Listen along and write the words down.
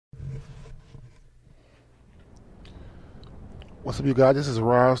What's up, you guys? This is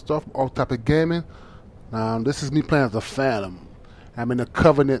Raw Stuff, Off Topic Gaming. This is me playing as the Phantom. I'm in the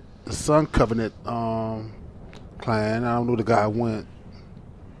Covenant, the Sun Covenant clan. I don't know where the guy went.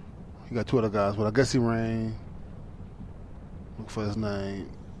 He got two other guys, but I guess he ran. Look for his name.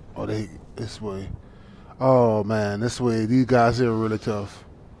 Oh, this way. Oh man, this way. These guys here are really tough.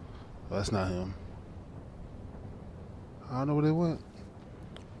 Oh, that's not him. I don't know where they went.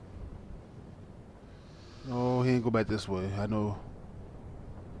 No, he ain't go back this way. I know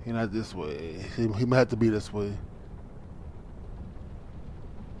he not this way. He might have to be this way.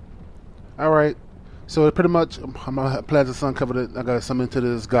 All right. So pretty much, I'm gonna play as the Sun Covenant. I got some into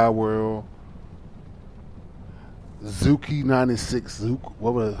this guy world. Zuki 96. Zook.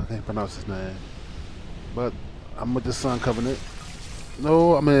 What would I can't pronounce his name? But I'm with the Sun Covenant.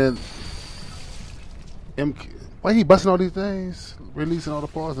 No, I mean, why he busting all these things, releasing all the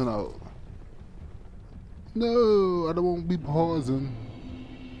parts and all. No, I don't want to be pausing.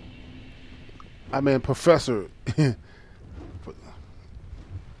 I mean, Professor. Let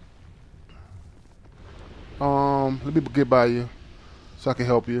me get by you so I can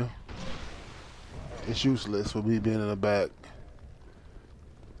help you. It's useless for me being in the back.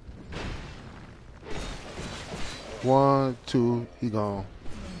 1, 2, he gone.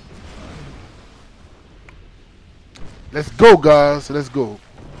 Let's go, guys. Let's go.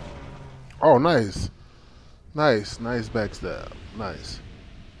 Oh, nice. Nice backstab. Nice.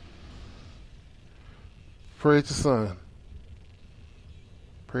 Praise the sun.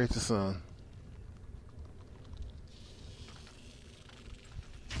 Praise the sun.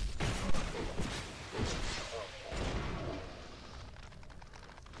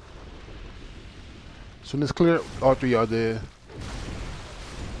 Soon as clear, all three are there.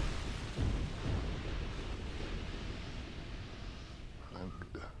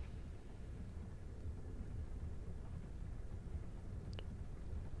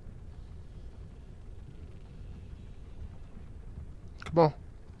 Come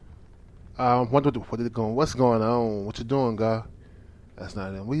on. What did it go? What's going on? What you doing, guy? That's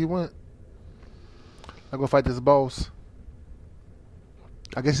not him. Where you went? I'm gonna fight this boss.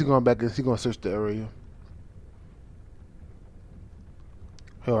 I guess he's going back. He's gonna search the area.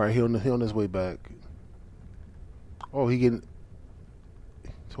 All right, he on his way back. Oh, he getting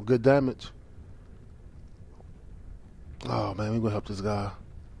some good damage. Oh man, we gonna help this guy.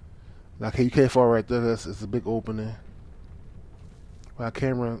 Like, you can't fall right there. It's a big opening. Well, I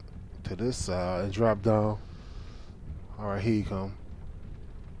can run to this side and drop down. All right, here you come.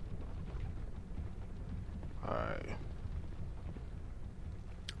 All right.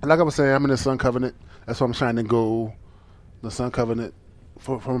 Like I was saying, I'm in the Sun Covenant. That's why I'm trying to go. The Sun Covenant.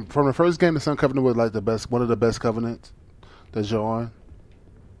 From the first game, the Sun Covenant was like one of the best covenants to join.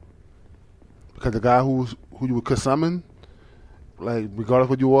 Because the guy who you could summon, like regardless of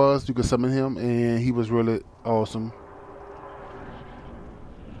what you was, you could summon him, and he was really awesome.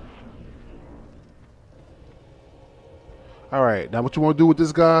 All right, now what you want to do with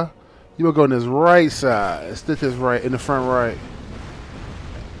this guy? You want to go on this right side, stick his right in the front right,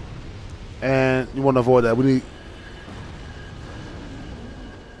 and you want to avoid that.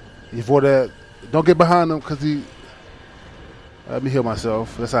 You avoid that. Don't get behind him because he. Let me heal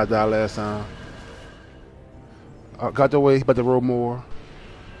myself. That's how I died last time. Got the way. He about to roll more.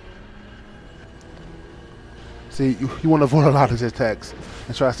 See, you want to avoid a lot of his attacks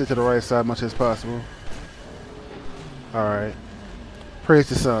and try to stick to the right side as much as possible. All right. Praise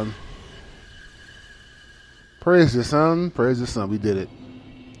the sun. Praise the sun. Praise the sun. We did it.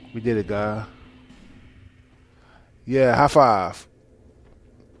 We did it, guy. Yeah, high five.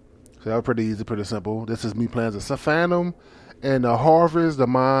 So that was pretty easy, pretty simple. This is me playing as a Phantom and the Harvest, the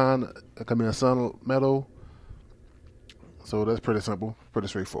Mine, Sun Metal. So that's pretty simple, pretty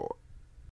straightforward.